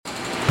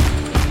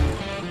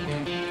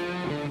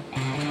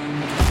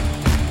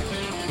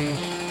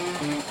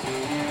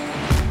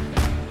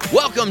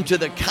Welcome to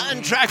the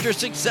Contractor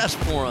Success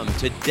Forum.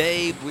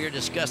 Today we're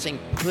discussing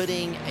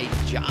putting a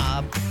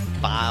job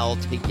file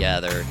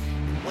together.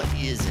 What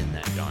is in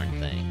that darn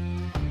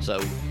thing? So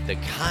the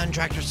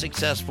Contractor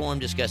Success Forum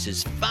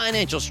discusses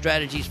financial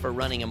strategies for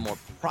running a more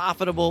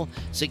profitable,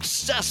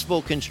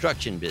 successful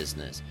construction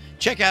business.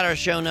 Check out our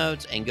show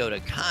notes and go to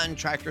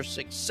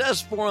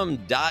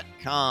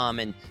contractorsuccessforum.com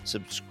and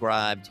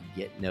subscribe to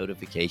get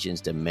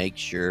notifications to make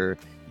sure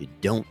you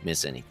don't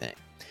miss anything.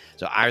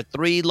 So our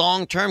three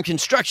long-term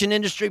construction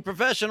industry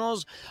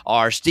professionals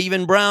are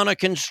Stephen Brown, a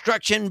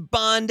construction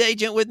bond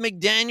agent with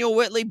McDaniel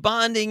Whitley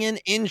Bonding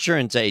and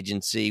Insurance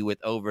Agency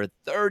with over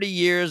 30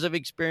 years of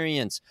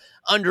experience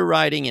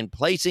underwriting and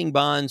placing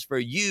bonds for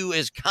you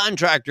as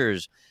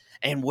contractors.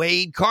 And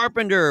Wade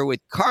Carpenter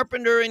with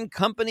Carpenter &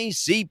 Company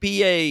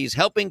CPAs,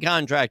 helping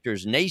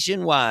contractors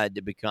nationwide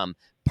to become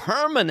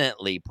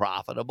permanently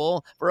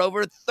profitable for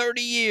over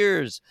 30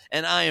 years.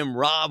 And I am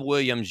Rob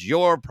Williams,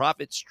 your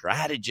profit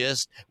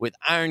strategist with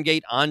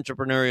Irongate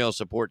Entrepreneurial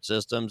Support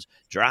Systems,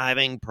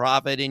 driving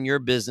profit in your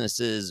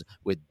businesses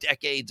with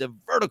decades of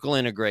vertical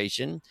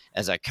integration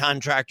as a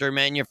contractor,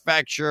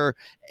 manufacturer,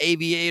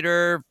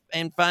 aviator,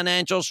 and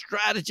financial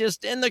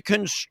strategist in the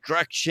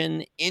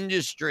construction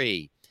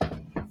industry.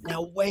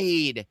 Now,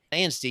 Wade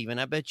and Stephen,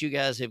 I bet you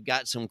guys have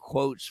got some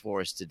quotes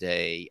for us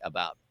today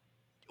about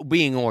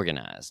being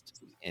organized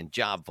and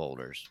job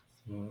folders.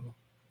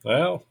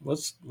 Well,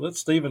 let's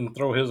Stephen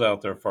throw his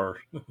out there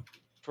first.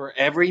 For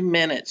every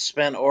minute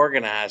spent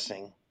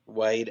organizing,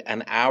 Wade,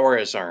 an hour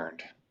is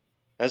earned.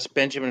 That's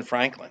Benjamin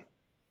Franklin.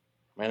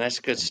 Man, that's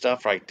good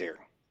stuff right there.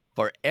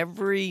 For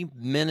every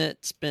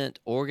minute spent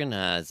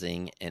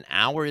organizing, an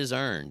hour is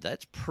earned.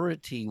 That's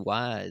pretty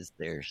wise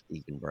there,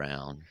 Stephen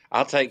Brown.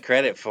 I'll take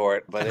credit for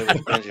it, but it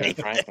was Benjamin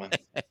Franklin.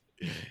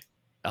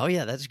 Oh,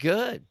 yeah, that's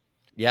good.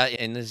 Yeah,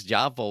 in this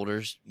job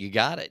folders, you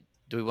got it.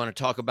 Do we want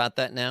to talk about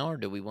that now, or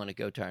do we want to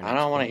go to our next I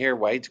don't want to quote? hear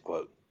Wade's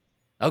quote.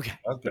 Okay,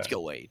 let's go,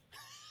 Wade.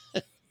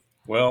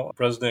 Well,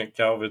 President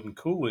Calvin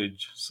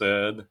Coolidge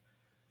said,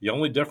 the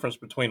only difference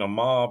between a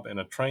mob and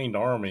a trained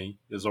army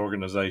is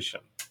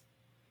organization.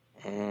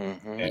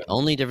 Mm-hmm. The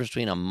only difference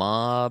between a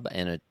mob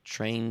and a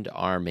trained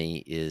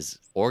army is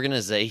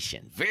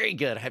organization. Very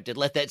good. I have to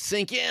let that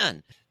sink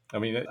in. I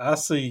mean, I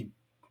see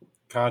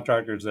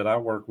contractors that I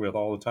work with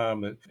all the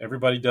time that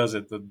everybody does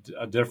it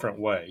a different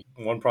way.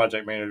 One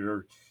project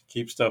manager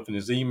keeps stuff in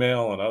his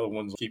email and other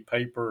ones keep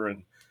paper.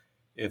 And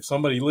if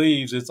somebody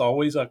leaves, it's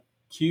always a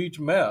huge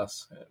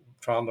mess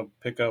trying to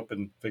pick up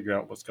and figure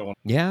out what's going on.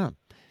 Yeah.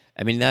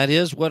 I mean, that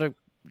is what a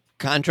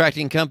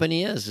contracting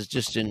company is. It's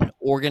just an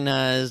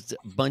organized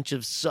bunch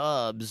of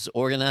subs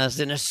organized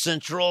in a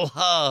central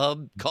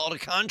hub called a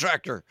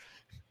contractor.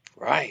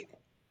 Right.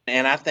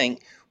 And I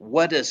think,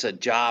 what is a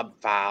job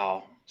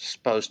file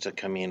supposed to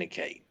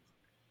communicate?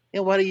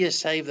 Why do you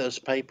save those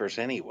papers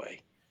anyway?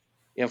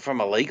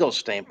 From a legal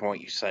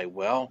standpoint, you say,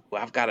 well,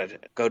 I've got to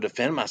go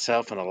defend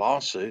myself in a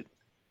lawsuit.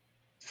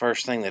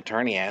 First thing the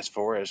attorney asks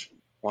for is,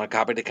 want a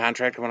copy of the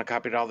contract, I want a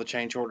copy of all the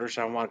change orders,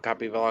 I want a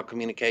copy of all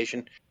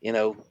communication.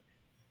 You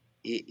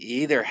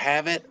either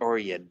have it or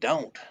you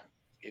don't.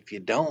 If you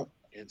don't,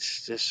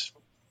 it's just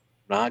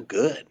not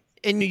good.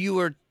 And you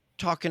were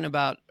talking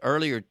about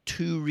earlier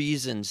 2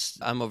 reasons,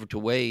 I'm over to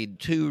Wade,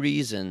 2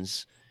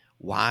 reasons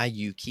why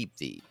you keep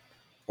these.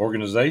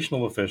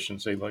 Organizational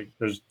efficiency. Like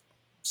there's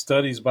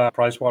studies by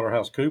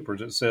PricewaterhouseCoopers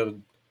that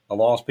said a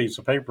lost piece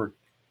of paper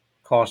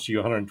costs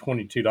you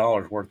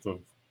 $122 worth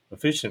of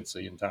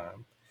efficiency in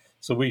time.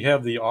 So we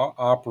have the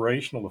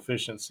operational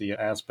efficiency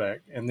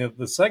aspect. And then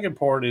the second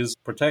part is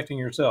protecting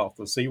yourself,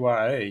 the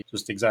CYA,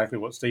 just exactly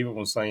what Stephen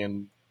was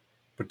saying.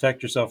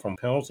 Protect yourself from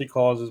penalty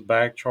clauses,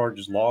 back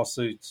charges,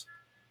 lawsuits,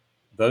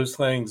 those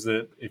things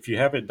that if you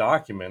have it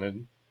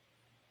documented,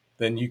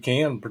 then you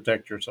can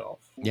protect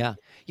yourself. Yeah.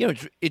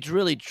 It's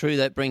really true.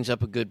 That brings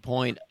up a good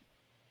point.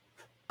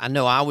 I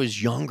know I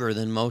was younger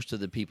than most of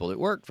the people that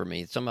worked for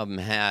me. Some of them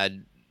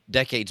had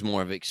decades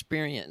more of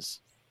experience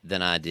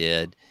than I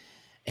did.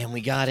 And we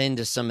got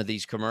into some of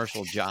these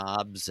commercial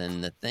jobs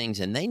and the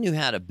things, and they knew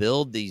how to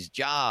build these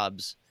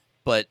jobs,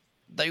 but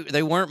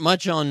they weren't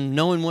much on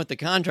knowing what the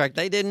contract.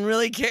 They didn't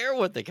really care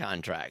what the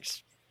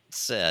contracts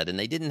said, and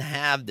they didn't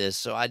have this.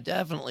 So I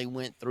definitely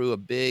went through a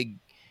big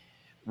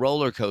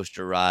roller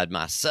coaster ride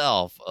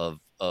myself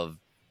of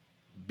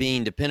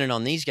being dependent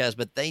on these guys,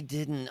 but they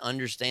didn't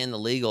understand the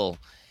legal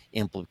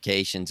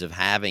implications of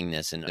having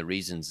this and the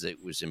reasons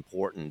it was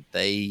important.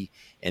 They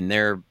and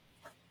their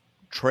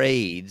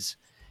trades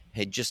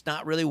had just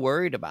not really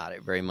worried about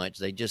it very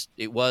much.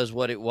 It was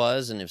what it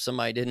was. And if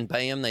somebody didn't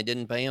pay them, they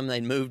didn't pay them.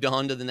 They moved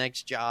on to the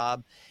next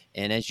job.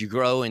 And as you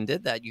grow and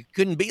did that, you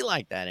couldn't be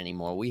like that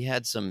anymore. We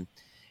had some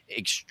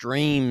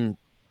extreme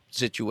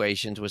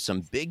situations with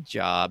some big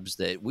jobs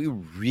that we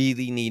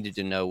really needed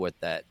to know what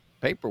that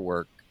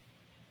paperwork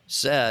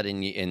said.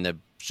 And the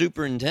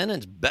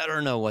superintendents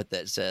better know what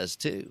that says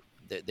too,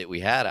 that we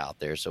had out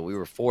there. So we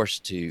were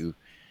forced to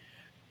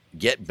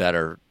get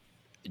better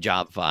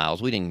job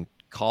files. We didn't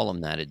call them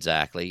that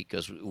exactly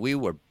because we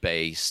were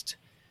based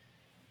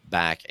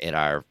back at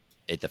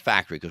at the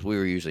factory, because we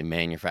were usually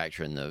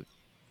manufacturing the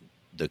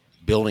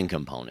building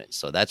components.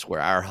 So that's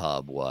where our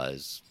hub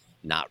was,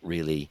 not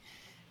really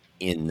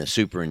in the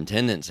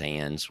superintendent's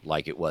hands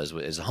like it was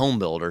as a home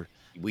builder.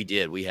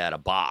 We had a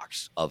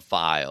box of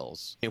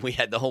files, and we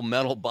had the whole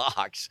metal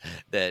box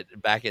that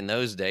back in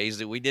those days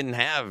that we didn't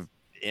have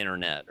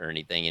internet or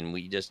anything. And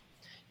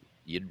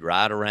you'd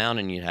ride around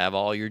and you'd have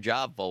all your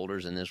job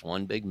folders in this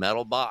one big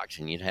metal box,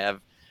 and you'd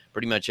have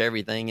pretty much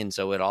everything. And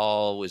so it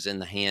all was in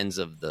the hands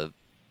of the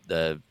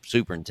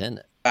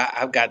superintendent.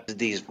 I've got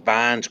these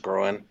vines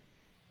growing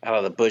out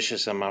of the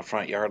bushes in my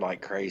front yard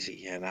like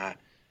crazy. And I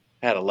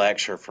had a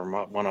lecture from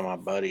one of my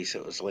buddies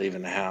that was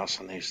leaving the house,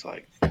 and he's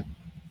like,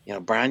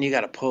 Brian, you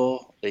got to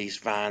pull these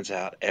vines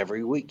out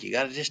every week. You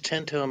got to just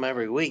tend to them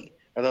every week,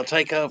 or they'll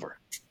take over.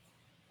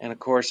 And of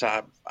course,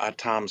 I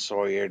Tom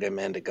Sawyered him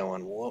into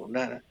going, well,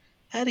 no,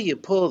 how do you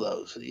pull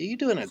those? You're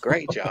doing a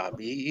great job.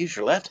 You use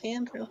your left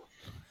hand?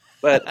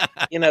 But,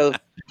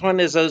 one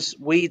is those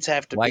weeds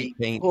have to White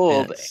be paint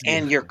pulled, fence.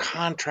 and your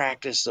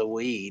contract is the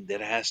weed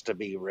that has to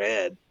be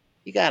read.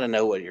 You got to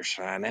know what you're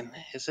signing.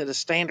 Is it a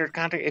standard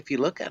contract? If you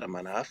look at them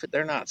enough,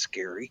 they're not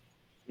scary.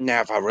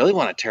 Now, if I really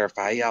want to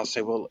terrify you, I'll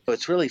say, well,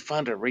 it's really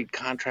fun to read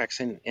contracts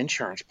and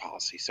insurance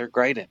policies. They're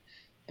great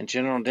in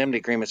general indemnity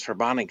agreements for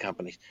bonding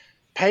companies.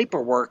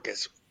 Paperwork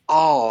is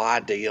all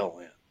I deal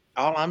in.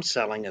 All I'm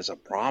selling is a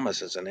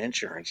promise as an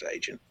insurance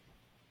agent.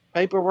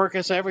 Paperwork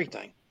is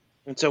everything.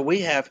 And so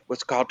we have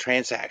what's called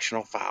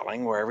transactional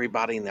filing, where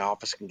everybody in the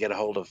office can get a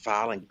hold of a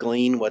file and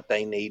glean what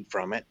they need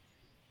from it.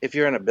 If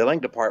you're in a billing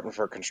department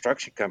for a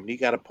construction company, you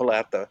got to pull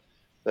out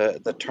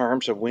the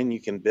terms of when you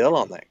can bill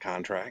on that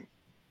contract.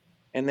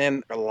 And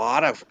then a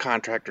lot of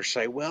contractors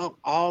say, well,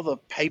 all the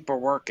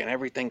paperwork and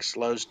everything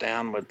slows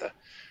down with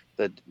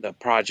the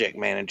project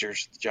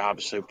managers, the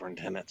job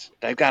superintendents.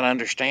 They've got to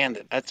understand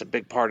that that's a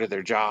big part of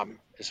their job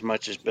as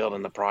much as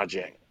building the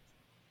project.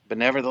 But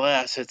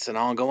nevertheless, it's an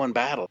ongoing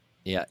battle.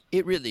 Yeah,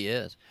 it really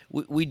is.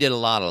 We did a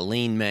lot of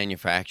lean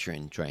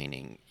manufacturing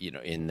training,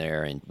 in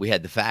there, and we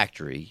had the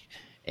factory,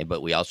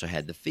 but we also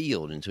had the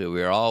field. And so we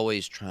were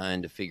always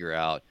trying to figure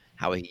out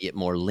how we could get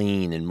more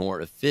lean and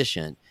more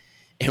efficient.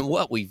 And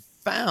what we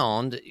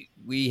found,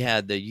 we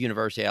had the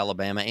University of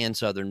Alabama and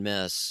Southern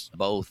Miss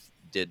both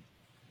did.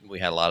 We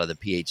had a lot of the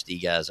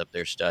PhD guys up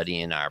there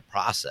studying our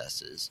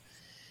processes.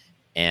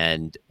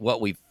 And what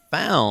we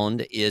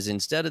found is,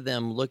 instead of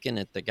them looking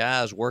at the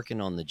guys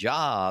working on the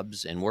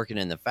jobs and working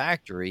in the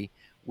factory,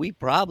 we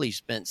probably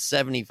spent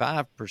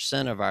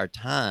 75% of our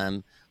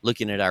time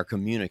looking at our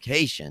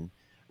communication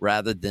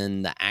rather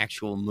than the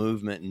actual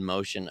movement and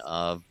motion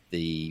of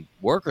the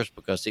workers,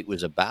 because it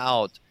was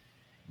about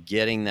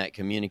getting that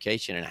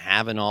communication and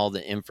having all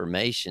the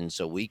information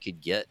so we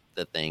could get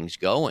the things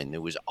going.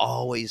 There was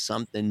always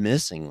something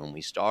missing when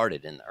we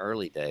started in the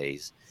early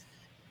days,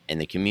 and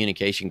the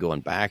communication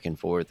going back and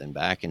forth and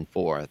back and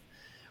forth.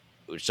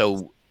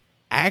 So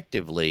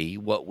actively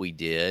what we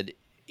did,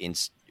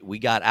 we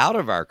got out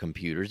of our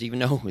computers, even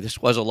though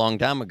this was a long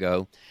time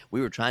ago.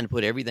 We were trying to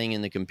put everything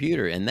in the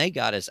computer, and they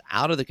got us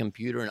out of the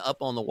computer and up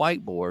on the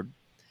whiteboard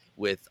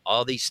with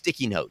all these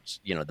sticky notes.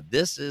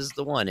 This is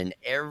the one, and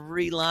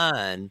every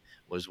line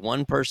was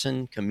one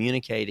person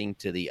communicating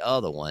to the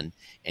other one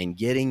and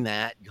getting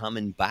that,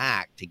 coming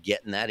back to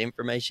getting that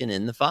information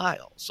in the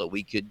file so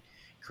we could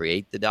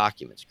create the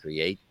documents,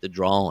 create the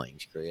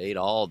drawings, create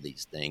all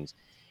these things.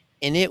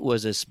 And it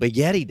was a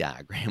spaghetti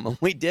diagram. When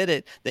we did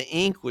it, the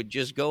ink would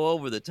just go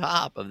over the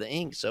top of the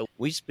ink. So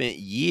we spent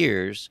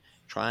years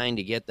trying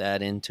to get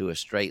that into a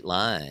straight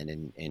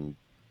line and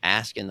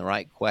asking the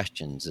right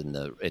questions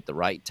at the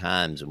right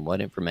times. And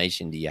what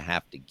information do you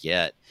have to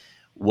get?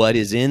 What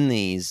is in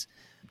these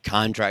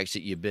contracts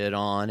that you bid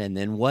on? And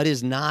then what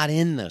is not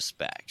in the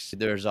specs?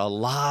 There's a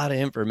lot of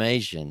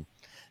information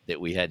that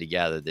we had to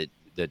gather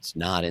that's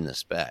not in the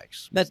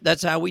specs.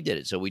 That's how we did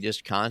it. So we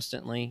just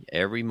constantly,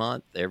 every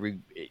month,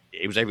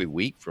 it was every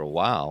week for a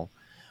while,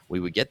 we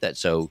would get that.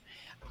 So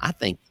I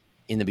think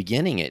in the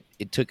beginning,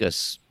 it took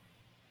us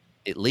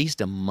at least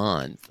a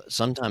month,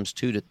 sometimes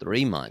 2 to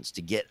 3 months,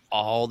 to get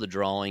all the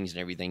drawings and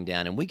everything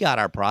down. And we got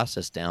our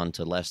process down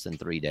to less than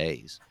 3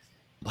 days,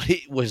 but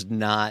it was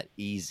not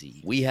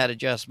easy. We had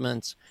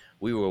adjustments.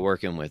 We were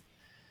working with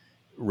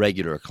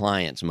regular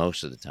clients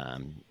most of the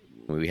time.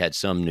 We had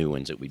some new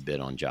ones that we bid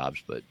on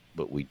jobs, but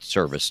we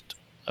serviced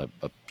a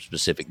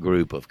specific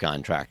group of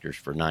contractors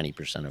for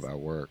 90% of our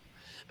work.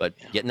 But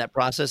getting that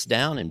process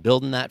down and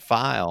building that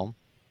file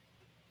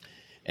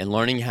and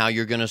learning how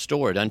you're going to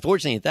store it.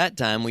 Unfortunately, at that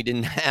time, we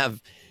didn't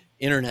have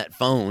internet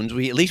phones.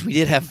 At least we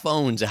did have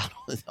phones out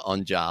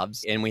on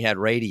jobs, and we had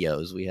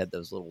radios. We had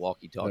those little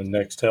walkie-talkies. And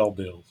Nextel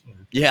deals.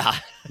 Yeah.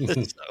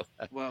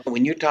 Well,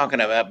 when you're talking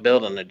about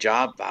building a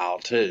job file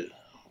too,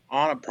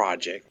 on a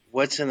project,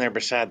 what's in there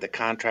beside the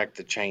contract,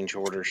 the change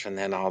orders, and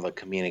then all the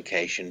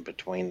communication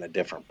between the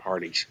different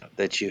parties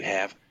that you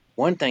have?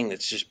 One thing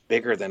that's just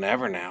bigger than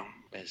ever now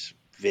is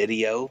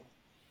video,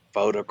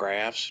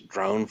 photographs,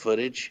 drone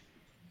footage.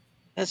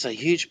 That's a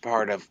huge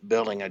part of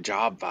building a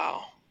job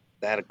file.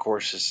 That, of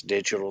course, is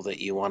digital that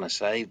you want to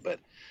save, but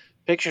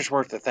Picture's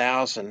worth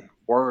 1,000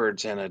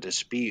 words in a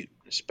dispute,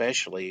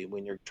 especially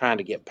when you're trying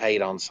to get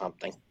paid on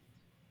something.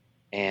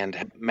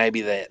 And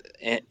maybe the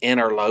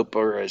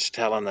interloper is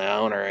telling the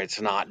owner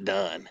it's not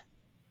done.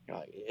 You're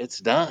like, it's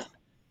done.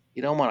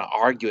 You don't want to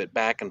argue it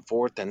back and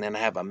forth and then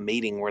have a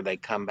meeting where they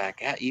come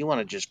back out. You want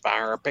to just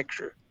fire a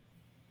picture.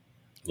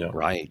 Yeah.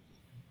 Right.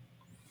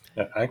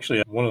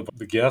 Actually, one of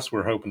the guests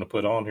we're hoping to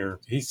put on here,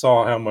 he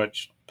saw how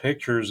much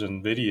pictures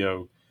and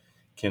video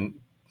can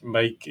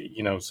make,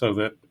 so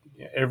that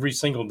every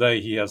single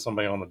day he has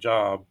somebody on the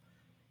job,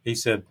 he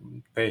said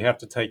they have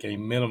to take a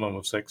minimum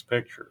of 6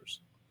 pictures.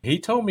 He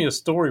told me a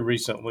story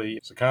recently.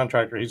 It's a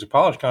contractor. He's a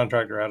polish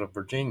contractor out of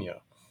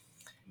Virginia.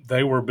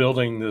 They were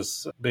building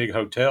this big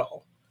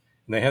hotel,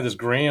 and they had this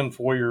grand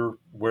foyer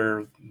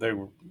where they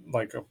were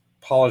like a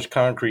polished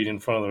concrete in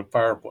front of the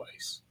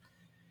fireplace.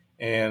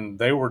 And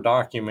they were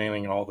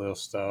documenting all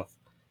this stuff,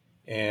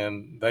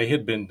 and they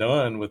had been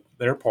done with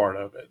their part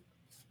of it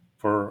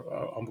for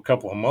a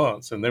couple of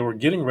months, and they were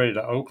getting ready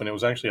to open. It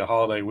was actually a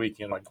holiday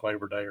weekend, like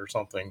Labor Day or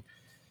something.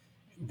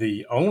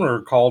 The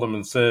owner called him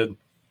and said,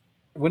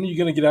 "When are you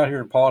going to get out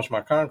here and polish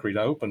my concrete?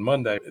 I open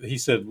Monday." He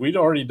said, "We'd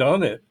already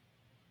done it,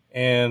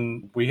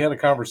 and we had a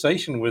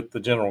conversation with the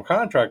general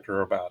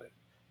contractor about it,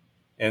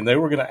 and they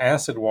were going to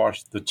acid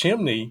wash the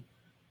chimney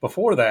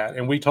before that,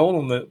 and we told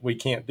them that we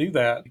can't do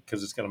that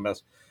because it's going to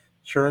mess."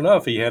 Sure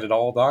enough, he had it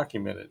all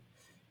documented,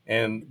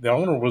 and the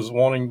owner was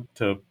wanting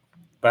to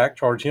back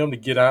charge him to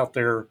get out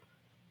there,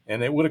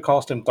 and it would have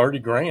cost him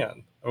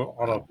 $30,000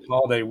 on a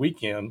holiday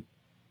weekend.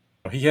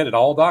 He had it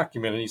all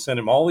documented. He sent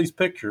him all these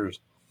pictures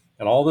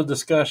and all the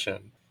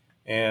discussion,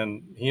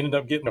 and he ended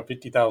up getting a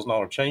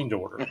 $50,000 change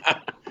order.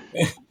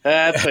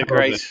 That's a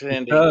great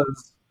Cindy.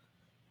 Because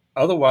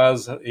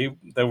otherwise,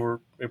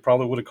 it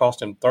probably would have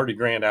cost him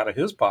 $30,000 out of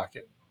his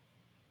pocket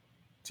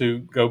to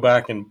go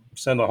back and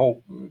send a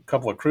whole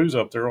couple of crews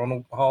up there on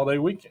a holiday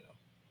weekend.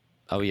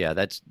 Oh yeah,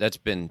 that's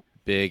been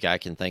big. I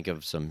can think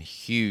of some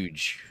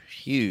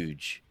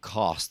huge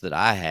costs that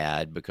I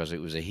had because it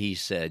was a he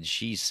said,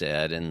 she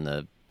said, and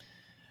the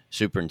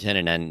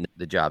superintendent and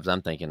the jobs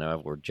I'm thinking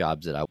of were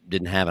jobs that I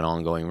didn't have an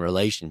ongoing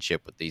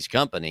relationship with these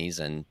companies,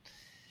 and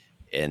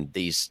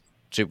these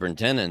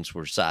superintendents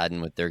were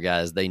siding with their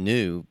guys they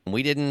knew.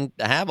 We didn't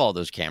have all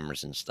those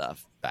cameras and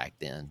stuff back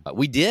then. But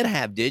we did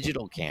have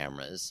digital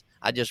cameras.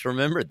 I just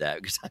remembered that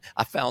because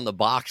I found the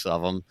box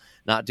of them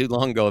not too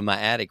long ago in my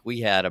attic. We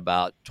had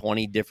about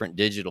 20 different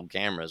digital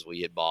cameras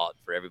we had bought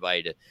for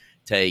everybody to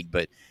take.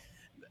 But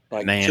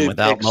Like man,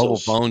 without pixels. mobile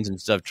phones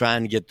and stuff,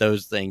 trying to get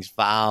those things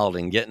filed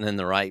and getting in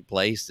the right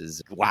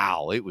places,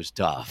 wow, it was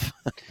tough.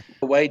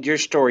 Wade, your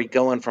story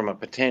going from a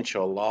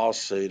potential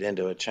lawsuit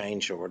into a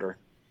change order.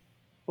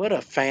 What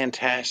a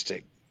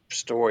fantastic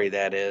story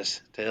that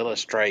is to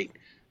illustrate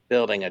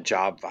building a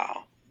job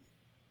file.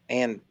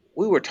 And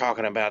we were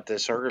talking about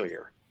this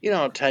earlier. You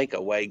don't take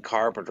a Wade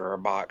Carpenter a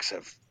box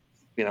of,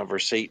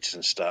 receipts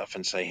and stuff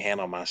and say,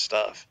 handle my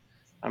stuff.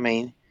 I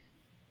mean,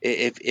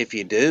 if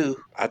you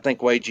do, I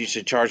think, Wade, you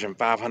should charge them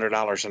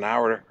 $500 an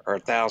hour or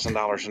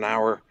 $1,000 an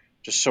hour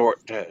to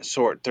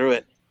sort through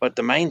it. But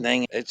the main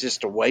thing, it's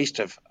just a waste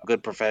of a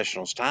good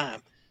professional's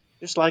time.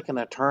 Just like an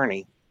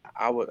attorney,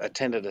 I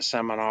attended a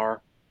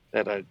seminar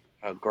that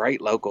a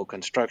great local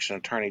construction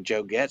attorney,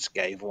 Joe Getz,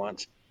 gave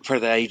once for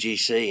the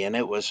AGC, and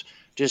it was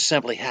just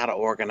simply how to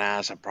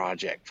organize a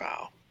project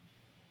file.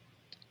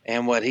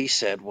 And what he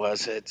said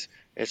was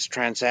it's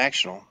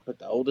transactional. Put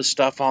the oldest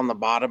stuff on the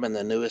bottom and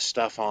the newest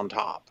stuff on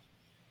top.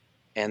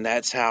 And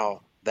that's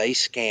how they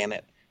scan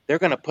it. They're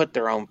going to put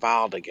their own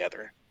file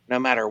together, no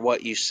matter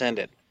what you send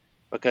it,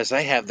 because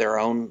they have their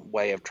own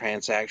way of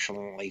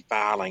transactionally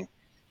filing.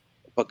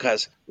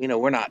 Because,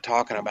 we're not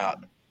talking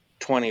about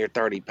 20 or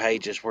 30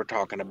 pages. We're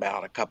talking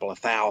about a couple of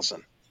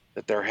thousand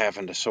that they're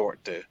having to sort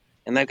through.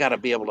 And they've got to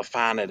be able to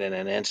find it in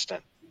an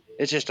instant.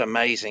 It's just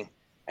amazing.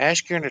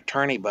 Ask your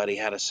attorney buddy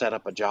how to set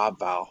up a job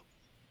file.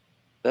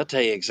 They'll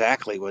tell you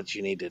exactly what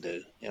you need to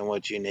do and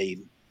what you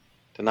need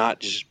to not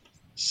just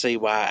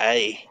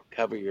CYA,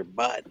 cover your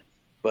butt,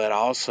 but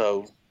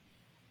also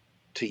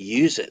to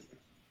use it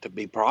to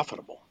be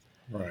profitable.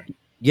 Right.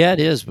 Yeah, it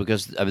is,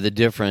 because of the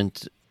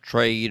different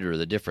trade or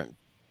the different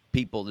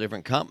people,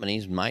 different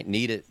companies might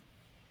need it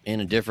in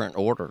a different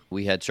order.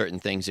 We had certain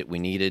things that we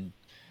needed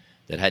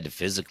that had to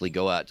physically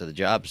go out to the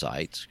job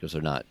sites because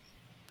they're not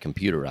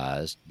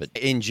computerized. But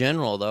in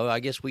general, though, I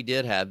guess we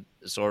did have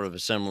sort of a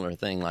similar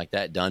thing like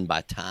that done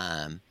by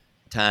time.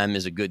 Time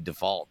is a good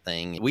default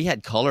thing. We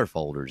had color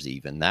folders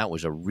even. That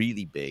was a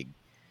really big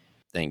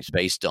thing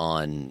based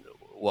on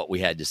what we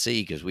had to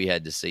see, because we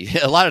had to see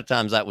a lot of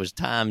times that was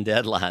time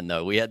deadline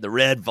though. We had the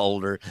red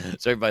folder,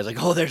 so everybody's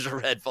like, oh, there's a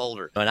red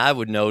folder, and I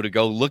would know to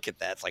go look at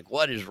that. It's like,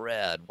 what is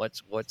red?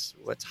 What's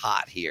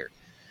hot here?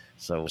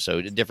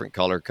 So different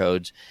color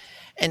codes.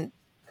 And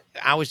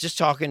I was just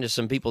talking to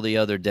some people the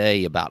other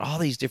day about all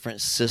these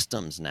different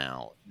systems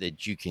now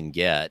that you can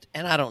get,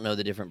 and I don't know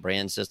the different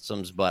brand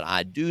systems, but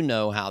I do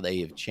know how they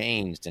have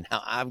changed and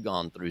how I've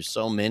gone through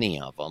so many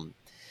of them.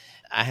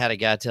 I had a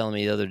guy telling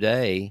me the other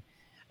day,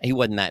 he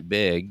wasn't that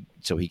big,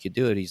 so he could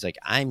do it. He's like,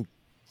 I'm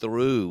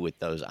through with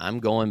those. I'm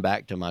going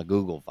back to my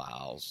Google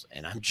files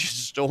and I'm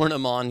just storing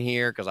them on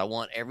here because I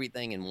want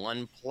everything in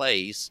one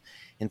place.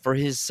 And for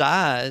his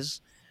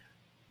size,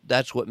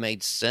 that's what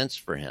made sense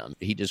for him.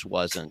 He just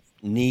wasn't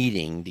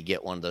needing to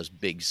get one of those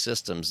big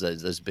systems.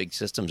 Those big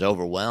systems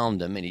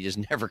overwhelmed him, and he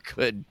just never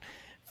could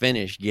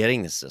finish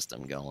getting the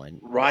system going.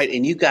 Right,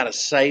 and you got to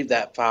save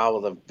that file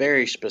with a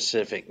very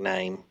specific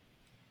name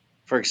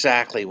for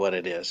exactly what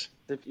it is.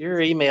 If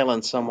you're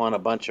emailing someone a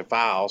bunch of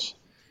files,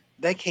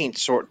 they can't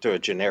sort through a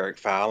generic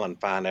file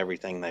and find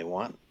everything they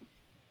want.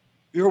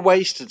 You're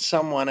wasting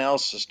someone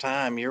else's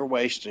time. You're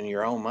wasting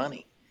your own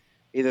money.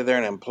 Either they're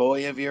an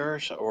employee of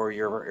yours or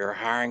you're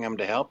hiring them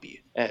to help you.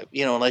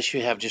 Unless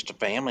you have just a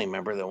family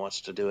member that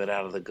wants to do it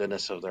out of the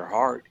goodness of their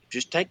heart,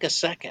 just take a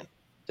second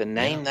to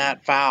name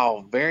that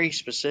file very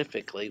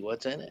specifically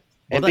what's in it.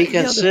 And be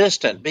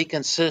consistent. Be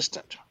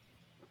consistent.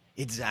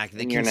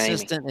 Exactly.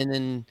 Consistent.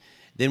 And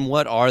then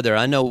what are there?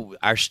 I know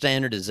our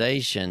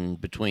standardization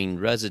between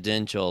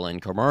residential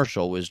and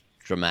commercial was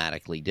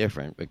dramatically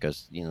different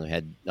because, we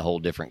had a whole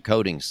different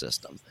coding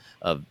system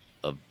of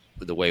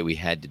the way we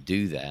had to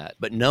do that.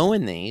 But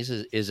knowing these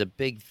is a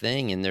big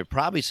thing, and there are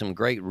probably some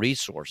great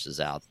resources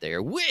out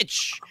there,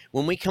 which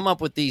when we come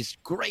up with these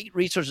great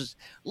resources,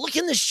 look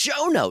in the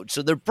show notes.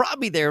 So they're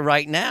probably there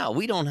right now.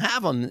 We don't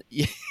have them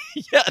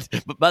yet,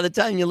 but by the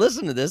time you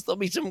listen to this, there'll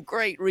be some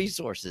great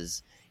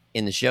resources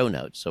in the show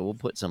notes. So we'll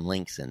put some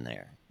links in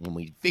there when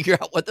we figure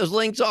out what those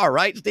links are,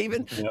 right,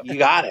 Stephen? Yep. You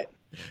got it.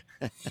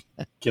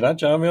 Can I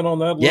chime in on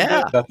that a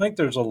little bit? I think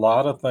there's a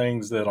lot of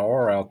things that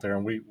are out there,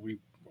 and we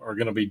are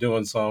going to be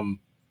doing some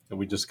that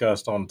we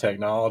discussed on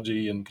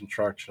technology and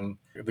construction.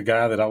 The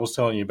guy that I was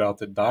telling you about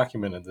that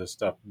documented this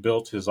stuff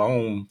built his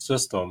own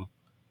system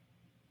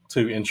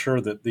to ensure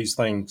that these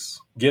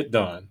things get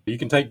done. You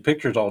can take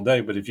pictures all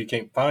day, but if you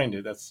can't find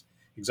it, that's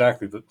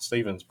exactly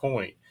Stephen's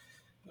point.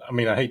 I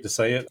mean, I hate to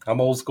say it. I'm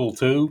old school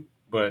too,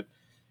 but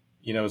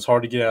it's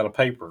hard to get out of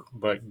paper.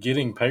 But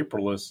getting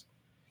paperless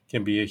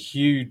can be a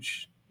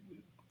huge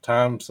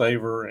time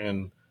saver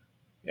and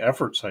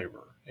effort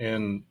saver.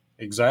 And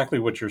exactly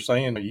what you're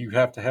saying, you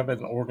have to have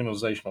an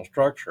organizational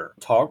structure.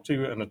 Talk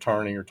to an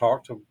attorney or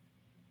talk to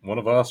one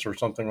of us or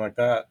something like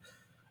that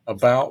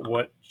about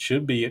what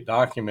should be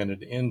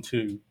documented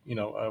into,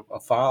 a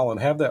file, and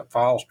have that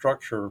file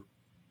structure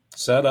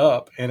set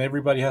up, and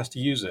everybody has to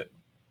use it.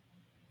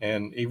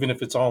 And even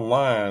if it's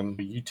online,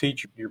 you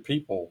teach your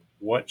people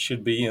what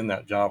should be in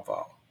that job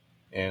file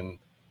and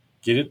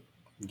get it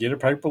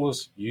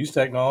paperless, use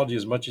technology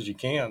as much as you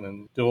can,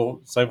 and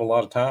still save a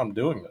lot of time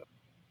doing that.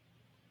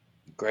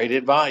 Great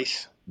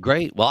advice.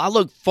 Great. Well, I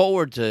look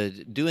forward to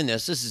doing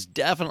this. This is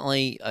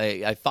definitely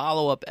a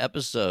follow-up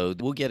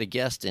episode. We'll get a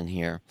guest in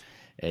here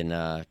and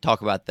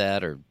talk about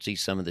that or see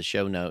some of the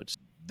show notes.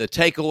 The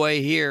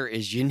takeaway here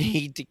is you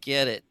need to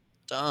get it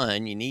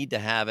done. You need to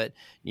have it.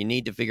 You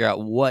need to figure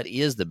out what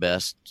is the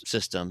best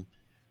system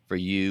for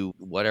you,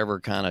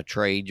 whatever kind of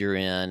trade you're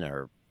in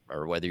or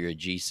whether you're a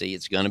GC.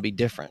 It's going to be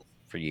different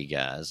for you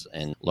guys,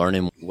 and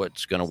learning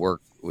what's going to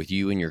work with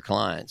you and your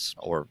clients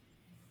or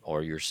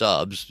your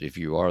subs if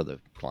you are the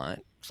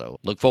client. So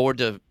look forward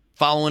to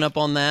following up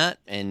on that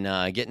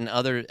and getting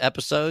other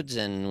episodes.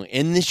 And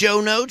in the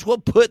show notes, we'll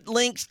put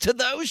links to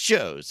those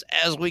shows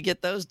as we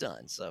get those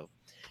done. So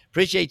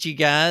appreciate you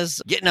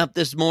guys getting up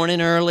this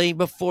morning early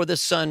before the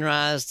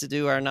sunrise to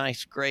do our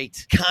nice,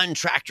 great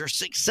Contractor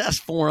Success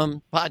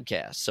Forum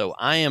podcast. So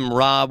I am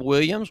Rob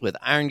Williams with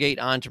Irongate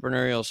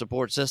Entrepreneurial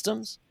Support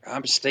Systems.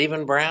 I'm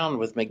Stephen Brown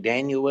with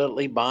McDaniel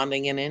Whitley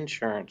Bonding and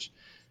Insurance.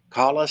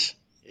 Call us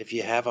if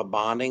you have a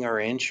bonding or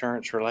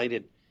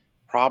insurance-related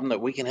problem that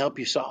we can help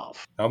you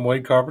solve. I'm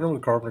Wade Carpenter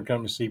with Carpenter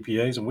Company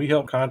CPAs, and we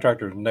help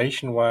contractors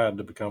nationwide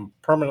to become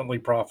permanently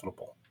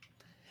profitable.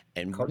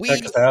 And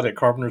check us out at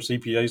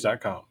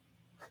carpentercpas.com.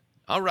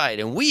 All right,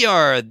 and we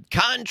are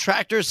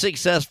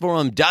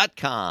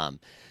ContractorSuccessForum.com.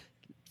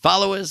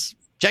 Follow us,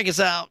 check us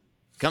out,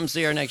 come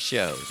see our next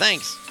show.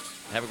 Thanks.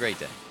 Have a great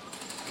day.